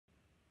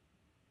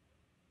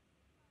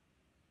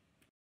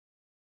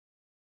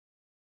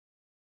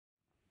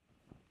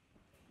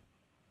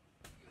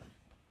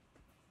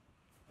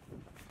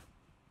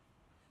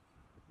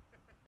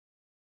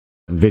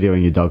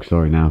videoing your dog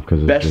story now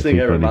because best thing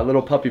ever. My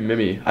little puppy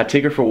Mimi. I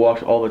take her for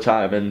walks all the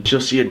time, and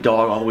she'll see a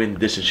dog all the way in the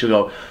distance. She'll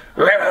go.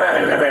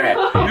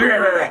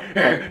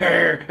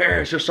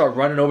 She'll start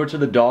running over to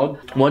the dog.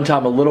 One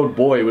time, a little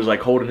boy was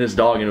like holding his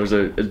dog, and it was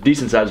a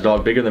decent sized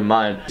dog, bigger than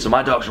mine. So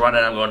my dog's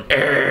running, I'm going.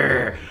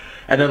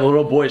 And then the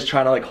little boy is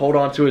trying to like hold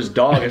on to his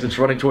dog as it's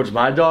running towards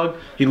my dog.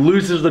 He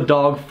loses the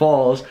dog,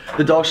 falls.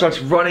 The dog starts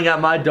running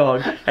at my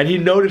dog, and he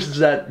notices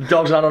that the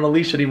dog's not on a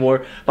leash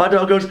anymore. My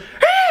dog goes.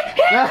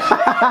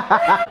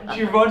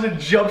 She runs and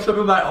jumps up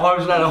in my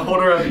arms, and I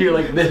hold her up here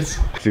like this.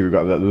 See, we've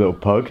got that little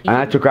pug. And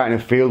I took her out in a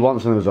field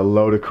once, and there was a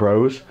load of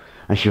crows,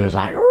 and she was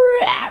like.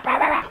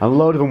 And a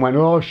load of them went,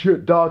 oh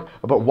shit dog,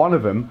 but one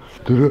of them,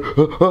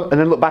 and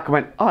then looked back and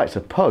went, oh it's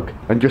a pug,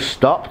 and just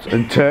stopped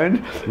and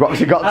turned.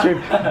 Roxy got to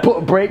him,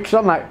 put brakes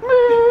on, like,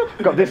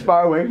 got this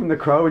far away from the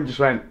crow and just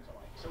went,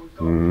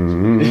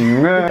 and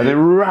then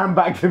ran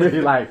back to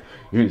me like,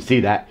 you didn't see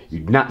that, you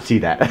did not see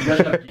that.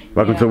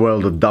 Welcome to the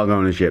world of dog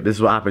ownership. This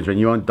is what happens when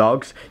you own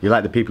dogs. You're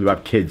like the people who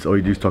have kids, all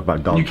you do is talk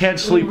about dogs. You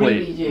can't sleep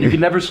late. You can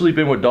never sleep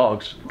in with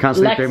dogs. Can't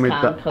sleep in with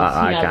dogs.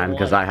 I can,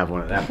 because I have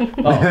one of them.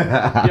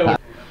 Oh.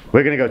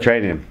 We're gonna go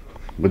training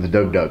with the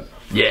dog.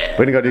 Yeah.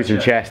 We're gonna go do some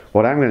chest.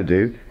 What I'm gonna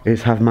do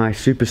is have my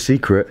super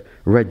secret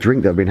red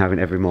drink that I've been having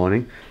every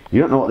morning. You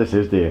don't know what this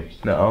is, do you?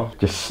 No.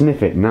 Just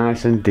sniff it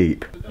nice and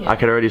deep. I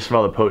can already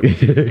smell the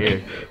potency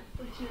here.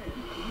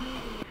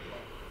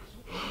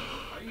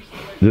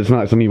 Does it smell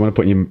like something you want to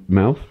put in your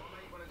mouth?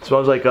 It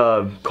smells like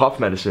cough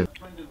medicine.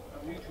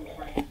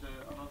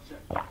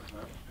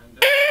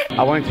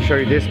 I wanted to show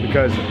you this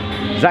because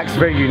Zach's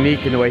very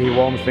unique in the way he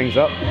warms things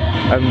up,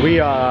 and we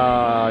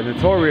are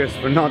notorious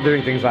for not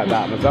doing things like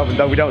that. Myself and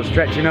Doug, we don't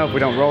stretch enough, we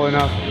don't roll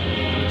enough.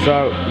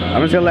 So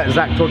I'm just going to let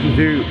Zach talk you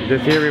through the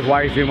theory of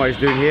why he's doing what he's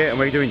doing here, and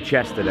we're doing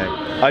chest today.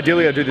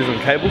 Ideally I do this on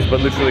cables, but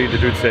literally the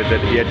dude said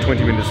that he had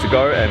 20 minutes to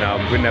go and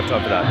we didn't have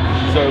time for that.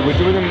 So we're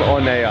doing them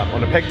on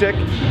a pec deck,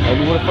 and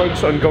we want to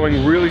focus on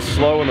going really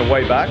slow on the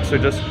way back. So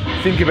just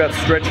think about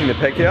stretching the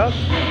pec out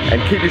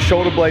and keep your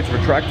shoulder blades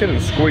retracted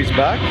and squeeze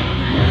back,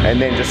 and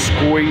then just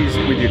squeeze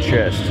with your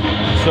chest.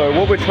 So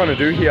what we're trying to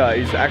do here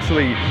is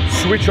actually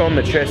switch on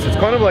the chest. It's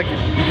kind of like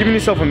you're giving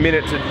yourself a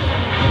minute to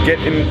get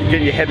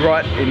your head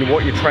right in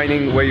what you're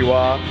training, where you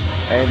are,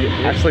 and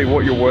actually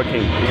what you're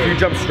working. If you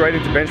jump straight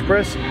into bench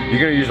press, you're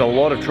going to use a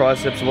lot of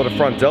triceps, a lot of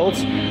front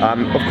delts.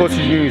 Of course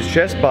you can use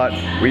chest, but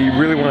we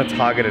really want to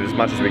target it as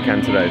much as we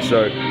can today.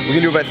 So we're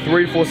going to do about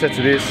 3 to 4 sets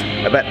of this,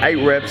 about 8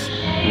 reps,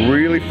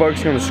 really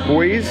focusing on the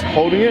squeeze,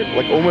 holding it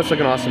like almost like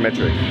an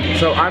isometric.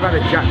 So I've had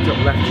a jacked up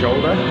left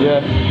shoulder.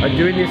 Yeah. And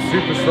doing this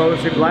super slow,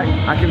 super light,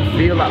 I can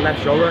feel that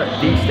left shoulder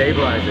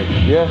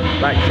destabilizing. Yeah.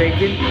 Like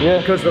shaking. Yeah.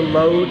 Because the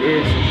load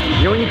is,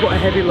 you know when you put a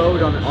heavy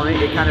load on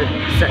it, it kind of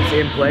sets it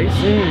in place.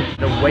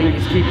 The weight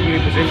is keeping you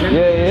in position.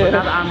 Yeah. So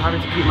now that I'm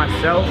having to keep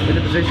myself in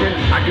a position,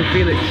 I can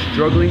feel it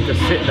struggling to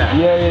sit there. So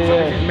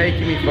this is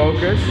making me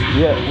focus.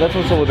 Yeah, that's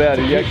what it's all about.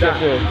 You actually have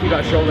to keep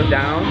that shoulder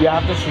down. You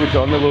have to switch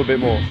on a little bit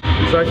more.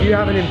 So if you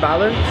have an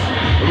imbalance,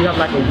 or you have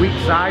like a weak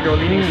side or a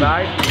leaning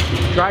side,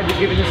 try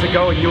giving this a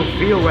go and you'll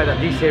feel where that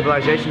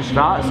destabilization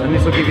starts, and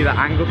this will give you that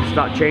angle to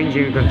start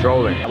changing and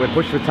controlling. We're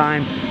pushed for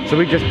time, so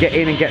we just get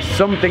in and get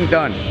something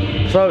done.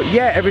 So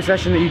yeah, every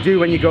session that you do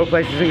when you go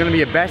places isn't going to be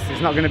your best,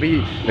 it's not going to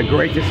be the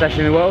greatest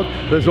session in the world,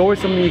 but there's always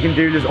something you can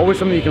do, there's always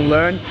something you can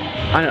learn,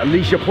 and at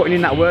least you're putting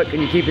in that work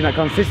and you're keeping that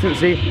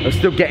consistency of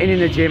still getting in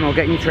the gym or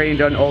getting your training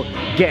done or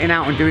getting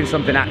out and doing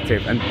something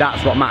active, and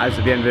that's what matters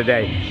at the end of the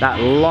day. That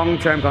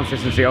long-term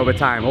consistency over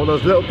time. All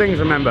those little things,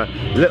 remember,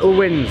 little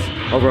wins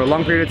over a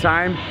long period of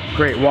time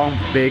create one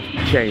big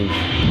change.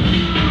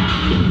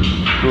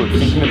 Good.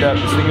 Thinking about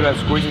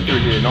squeezing through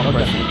here, not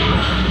pressing.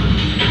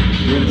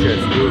 Through the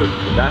chest. Good.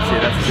 That's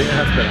it.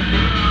 That's better.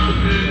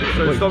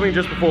 So stopping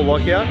just before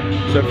lockout.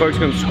 So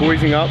focusing on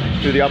squeezing up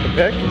through the upper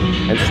pec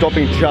and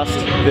stopping just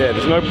there.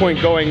 There's no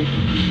point going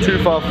too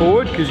far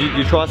forward because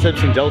your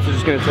triceps and delts are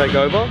just going to take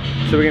over.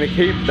 So we're going to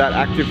keep that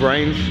active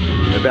range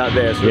about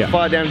there. So as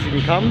far down as you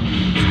can come,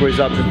 squeeze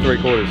up to 3/4.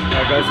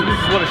 Okay, so this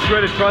is what a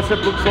shredded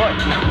tricep looks like.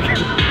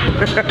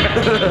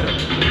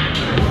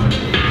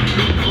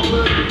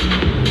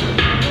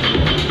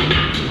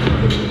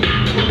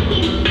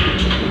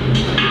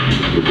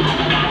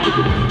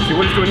 See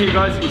what he's doing here,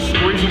 guys, is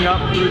squeezing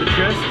up through the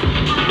chest.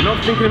 You're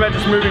not thinking about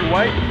just moving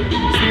weight,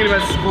 he's thinking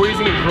about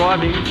squeezing and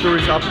driving through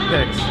his upper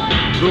pecs.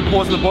 Little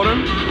pause at the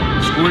bottom,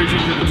 squeezing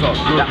to the top.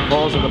 Good. That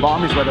pause at the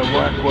bottom is where the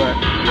work.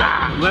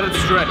 Let it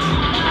stretch.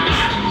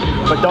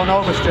 But don't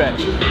overstretch.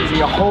 So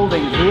you're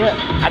holding here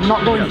and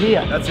not going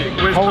here. That's it.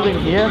 Holding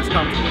here. Where's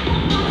comfortable?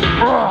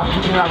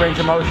 Keeping that range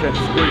of motion.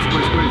 Squeeze,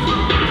 squeeze, squeeze.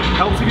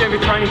 Helps if you have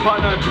your training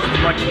partner just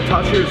like to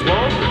touch you as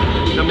well.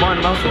 The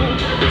mind muscle.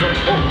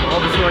 It's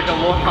obviously like a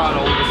lot harder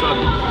all of a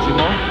sudden. See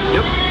more?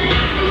 Yep.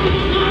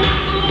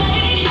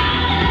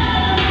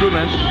 Good,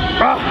 man.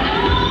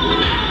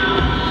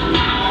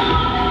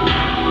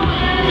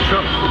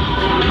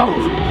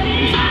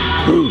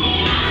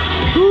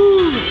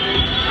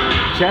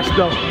 Chest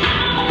up.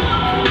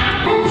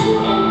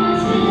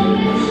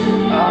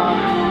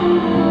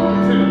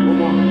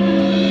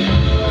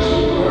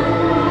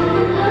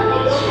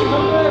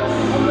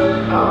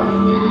 I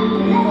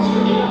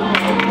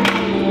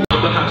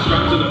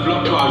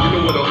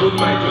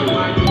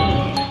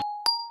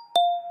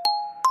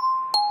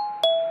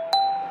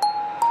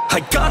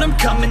got them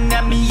coming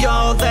at me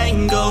all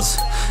angles.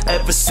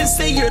 Ever since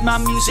they heard my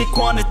music,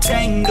 wanna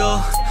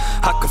tangle.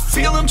 I can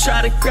feel them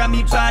try to grab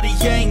me by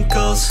the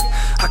ankles.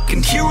 I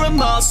can hear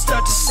them all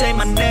start to say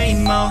my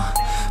name, oh.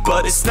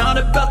 But it's not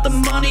about the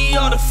money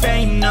or the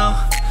fame, no.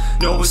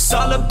 No, it's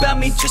all about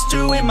me just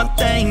doing my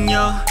thing,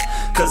 yo.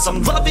 Cause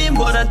I'm loving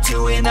what I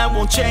do and I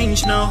won't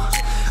change, no.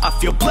 I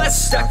feel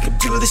blessed, I could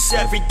do this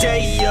every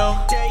day, yo.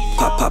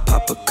 Pop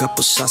a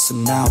couple shots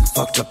and now I'm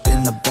fucked up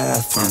in the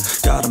bathroom.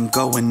 Got them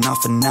going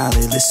off and now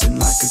they listen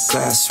like a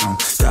classroom.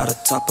 Gotta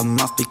top them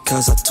off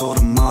because I told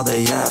them all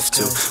they have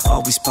to.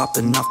 Always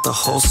popping off the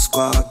whole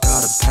squad,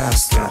 gotta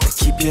pass. Gotta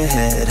keep your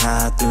head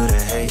high through the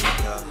hate.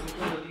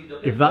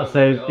 If that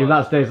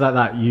stays like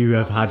that, you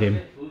have had him.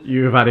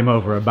 You have had him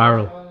over a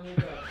barrel.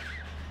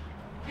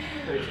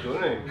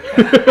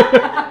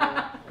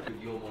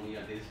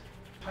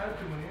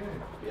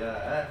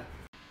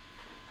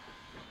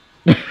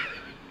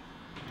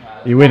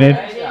 You winning?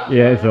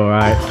 Yeah, it's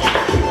alright.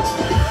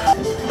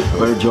 I've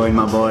got to join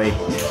my boy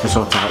to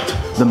sort out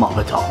the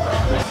mopper top.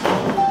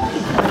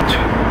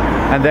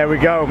 And there we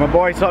go, my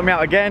boy sorted me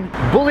out again.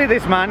 Bully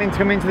this man into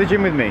coming into the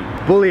gym with me.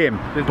 Bully him,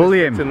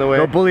 bully him,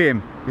 go bully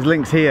him. His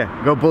link's here,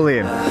 go bully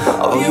him.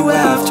 Oh, you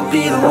have to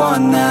be the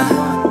one that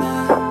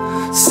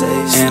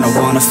saves. And I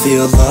wanna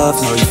feel love,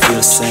 know you feel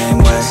the same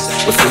way.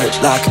 We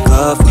fit like a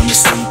glove when we're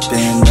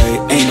sleeping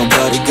late. Ain't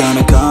nobody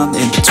gonna come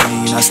in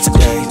between us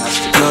today.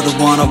 You're the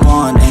one I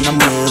want and I'm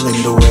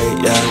willing to wait,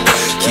 yeah.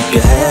 Keep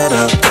your head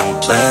up,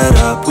 don't let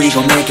up. We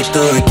gon' make it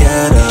through it,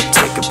 get up,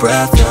 take a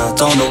breath, yeah.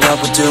 Don't know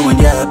what we're doing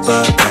yet,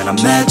 but when I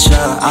met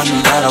ya, I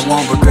knew that I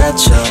won't regret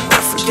ya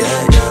or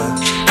forget ya.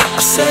 I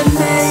said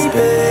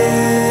maybe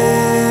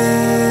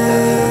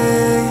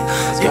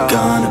you're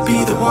gonna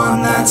be the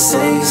one that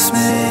saves me.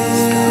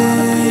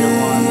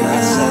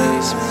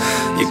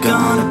 You're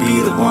gonna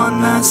be the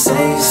one that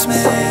saves me.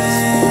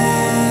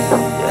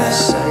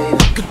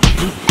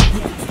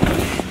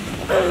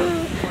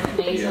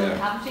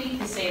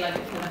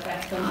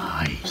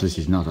 So this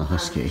is not a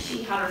husky.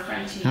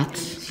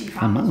 That's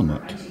a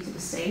Malamute.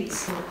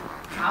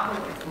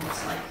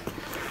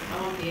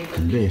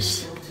 And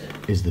this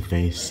is the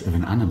face of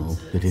an animal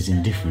that is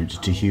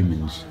indifferent to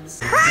humans.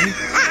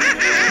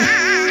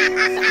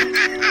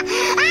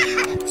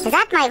 Is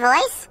that my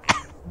voice?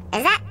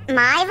 Is that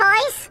my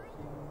voice?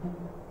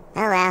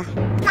 Oh well.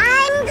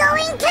 I'm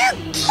going to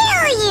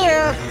kill you!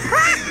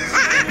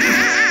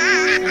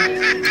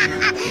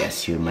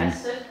 Yes, human.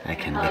 I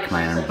can lick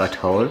my own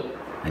butthole,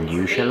 and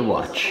you shall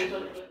watch.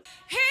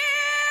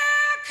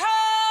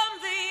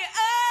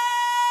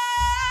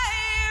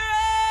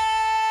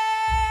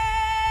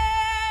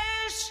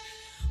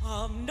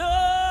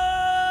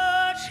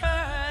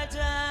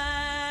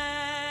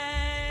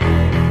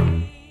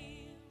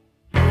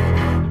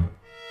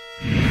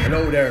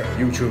 Hello there,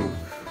 YouTube.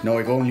 Now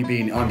I've only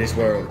been on this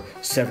world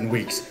 7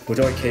 weeks, but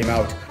I came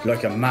out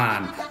like a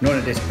man. None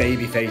of this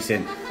baby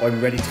facing. I'm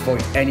ready to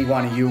fight any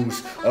one of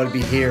yous. I'll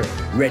be here,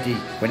 ready,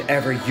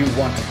 whenever you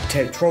want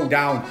to throw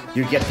down.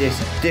 You get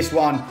this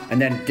one, and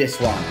then this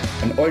one.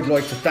 And I'd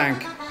like to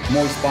thank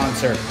my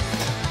sponsor,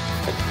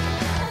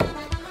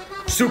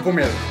 Super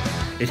Milk.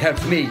 It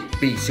helps me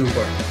be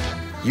super.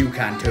 You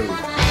can too.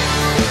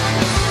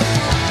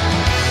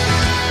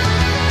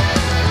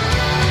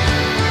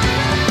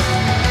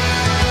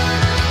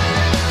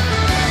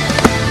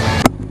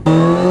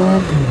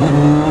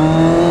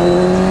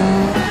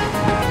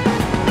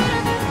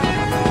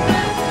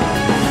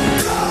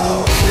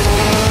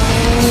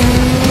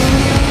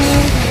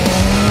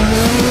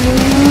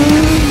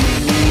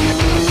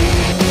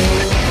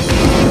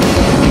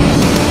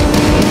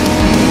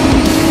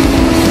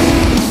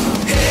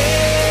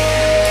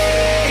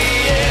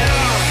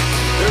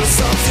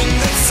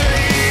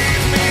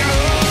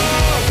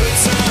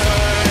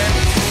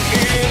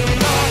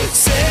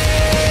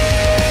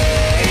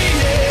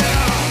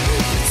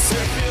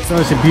 So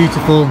it's a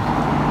beautiful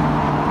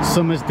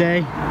summer's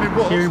day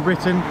here in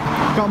Britain.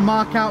 Got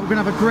Mark out, we're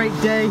gonna have a great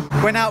day.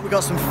 Went out, we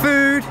got some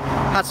food,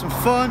 had some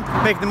fun,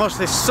 making the most of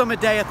this summer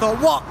day. I thought,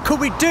 what could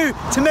we do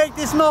to make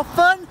this more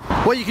fun?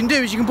 What you can do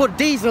is you can put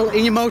diesel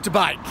in your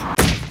motorbike.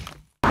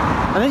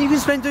 And then you can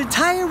spend the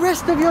entire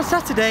rest of your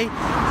Saturday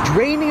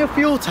draining a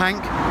fuel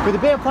tank with a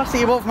bit of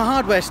plastic you bought from a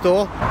hardware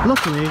store.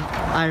 Luckily,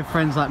 I have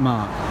friends like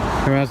Mark,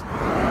 who has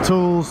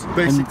tools,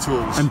 basic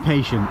tools and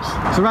patience.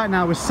 So right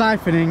now we're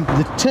siphoning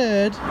the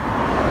turd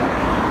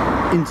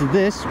into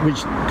this,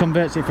 which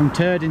converts it from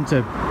turd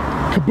into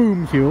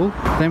kaboom fuel.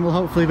 Then we'll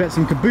hopefully get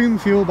some kaboom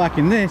fuel back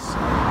in this,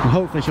 and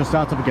hopefully she'll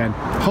start up again.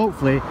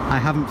 Hopefully I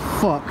haven't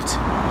fucked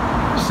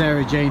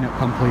Sarah Jane up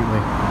completely.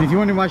 And if you're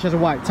wondering why she has a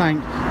white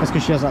tank, that's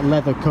because she has that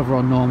leather cover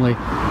on normally.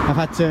 I've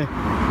had to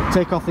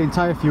take off the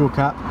entire fuel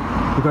cap.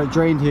 We've got it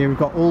drained here, we've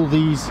got all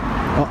these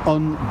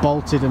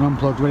unbolted and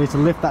unplugged, ready to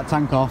lift that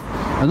tank off.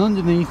 And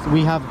underneath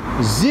we have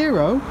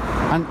zero,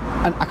 and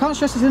I can't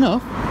stress this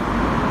enough,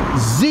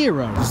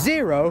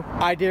 zero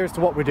idea as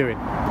to what we're doing.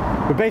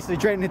 We're basically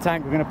draining the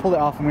tank, we're going to pull it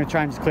off, and we're going to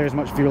try and just clear as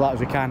much fuel out as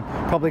we can.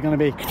 Probably going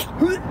to be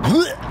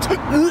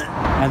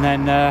and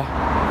then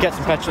get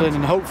some petrol in,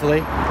 and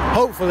hopefully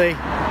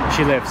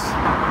she lives.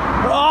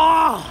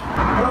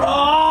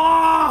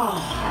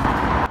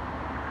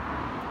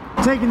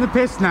 Taking the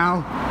piss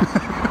now.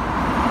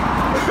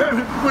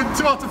 Went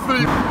 2 out of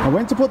 3. I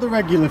went to put the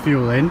regular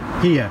fuel in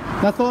here,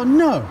 and I thought,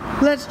 no,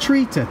 let's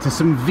treat her to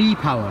some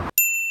V-power.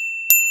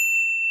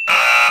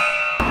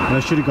 But I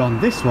should have gone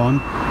this one,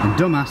 and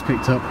dumbass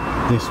picked up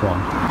this one.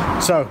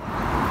 So,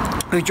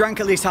 we drank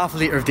at least half a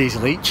litre of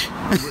diesel each.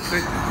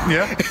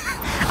 Yeah.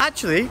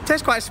 Actually, it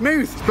tastes quite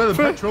smooth. It's better than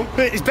petrol.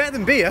 It's better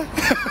than beer.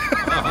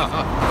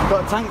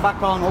 Got the tank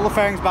back on, all the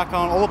fairings back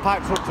on, all the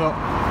pipes hooked up.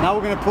 Now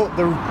we're going to put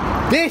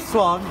this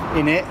one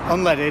in it,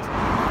 unleaded,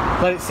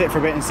 let it sit for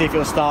a bit and see if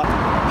it'll start.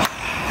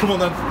 Come on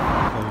then.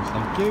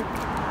 Thank you.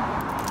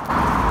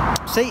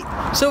 See,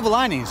 silver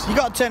linings. You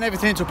got to turn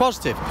everything into a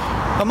positive.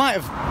 I might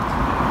have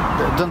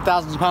done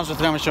thousands of pounds worth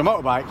of damage to a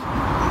motorbike,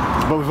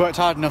 but we've worked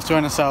hard enough to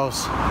earn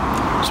ourselves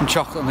some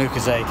chocolate and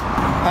Lucozade.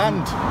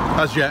 And,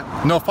 as yet,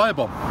 no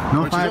firebomb.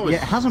 No fire, yeah,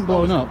 it hasn't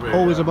blown up,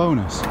 always a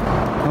bonus.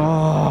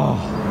 Oh,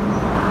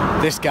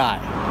 this guy,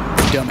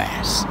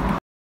 dumbass.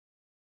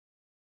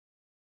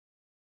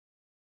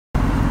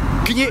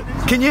 Can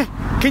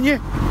you?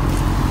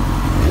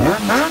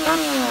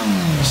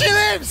 She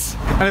lives!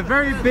 And a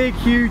very big,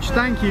 huge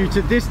thank you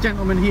to this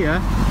gentleman here,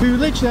 who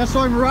literally, I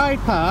saw him ride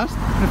past,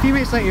 and a few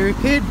minutes later he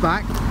appeared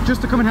back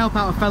just to come and help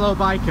out a fellow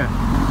biker.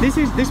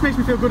 This makes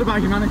me feel good about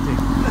humanity.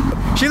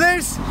 She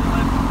lives!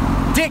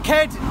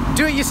 Dickhead,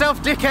 do it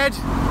yourself, dickhead,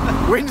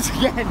 wins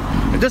again.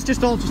 And let's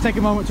just all take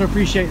a moment to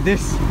appreciate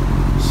this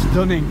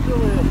stunning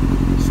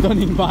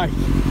bike.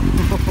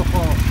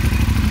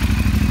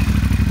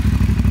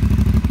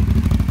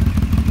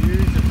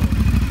 Beautiful.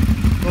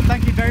 Well,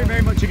 thank you very,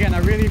 very much again. I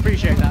really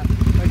appreciate that.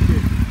 Thank you.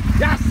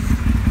 Yes!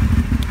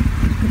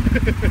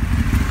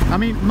 I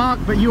mean, Mark,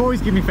 but you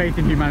always give me faith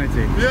in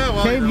humanity. Yeah,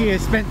 well, Came here,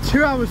 spent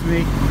 2 hours with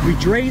me, we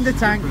drained the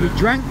tank, we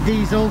drank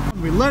diesel,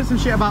 we learned some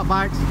shit about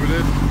bikes. We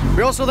did.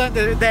 We also learned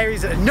that there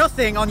is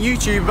nothing on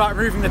YouTube about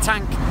removing the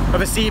tank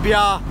of a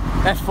CBR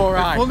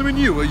F4i. If only we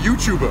knew, a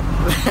YouTuber.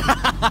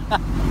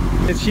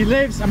 If she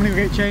lives, I'm going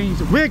to get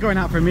changed, we're going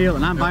out for a meal,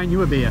 and I'm buying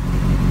you a beer.